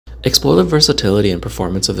Explore the versatility and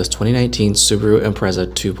performance of this 2019 Subaru Impreza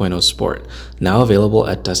 2.0 Sport, now available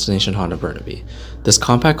at Destination Honda Burnaby. This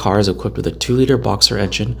compact car is equipped with a 2-liter boxer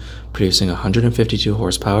engine, producing 152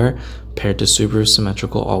 horsepower, paired to Subaru's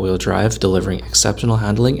symmetrical all-wheel drive, delivering exceptional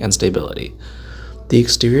handling and stability. The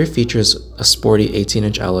exterior features a sporty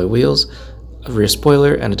 18-inch alloy wheels, a rear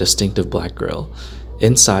spoiler, and a distinctive black grille.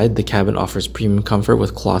 Inside, the cabin offers premium comfort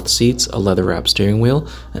with cloth seats, a leather-wrapped steering wheel,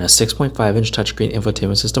 and a 6.5-inch touchscreen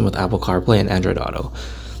infotainment system with Apple CarPlay and Android Auto.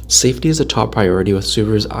 Safety is a top priority with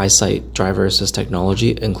Subaru's EyeSight driver assist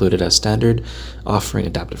technology included as standard, offering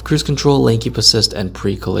adaptive cruise control, lane keep assist, and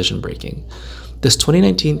pre-collision braking. This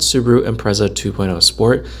 2019 Subaru Impreza 2.0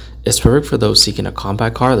 Sport is perfect for those seeking a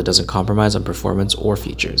compact car that doesn't compromise on performance or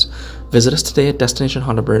features. Visit us today at Destination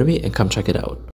Honda Burnaby and come check it out.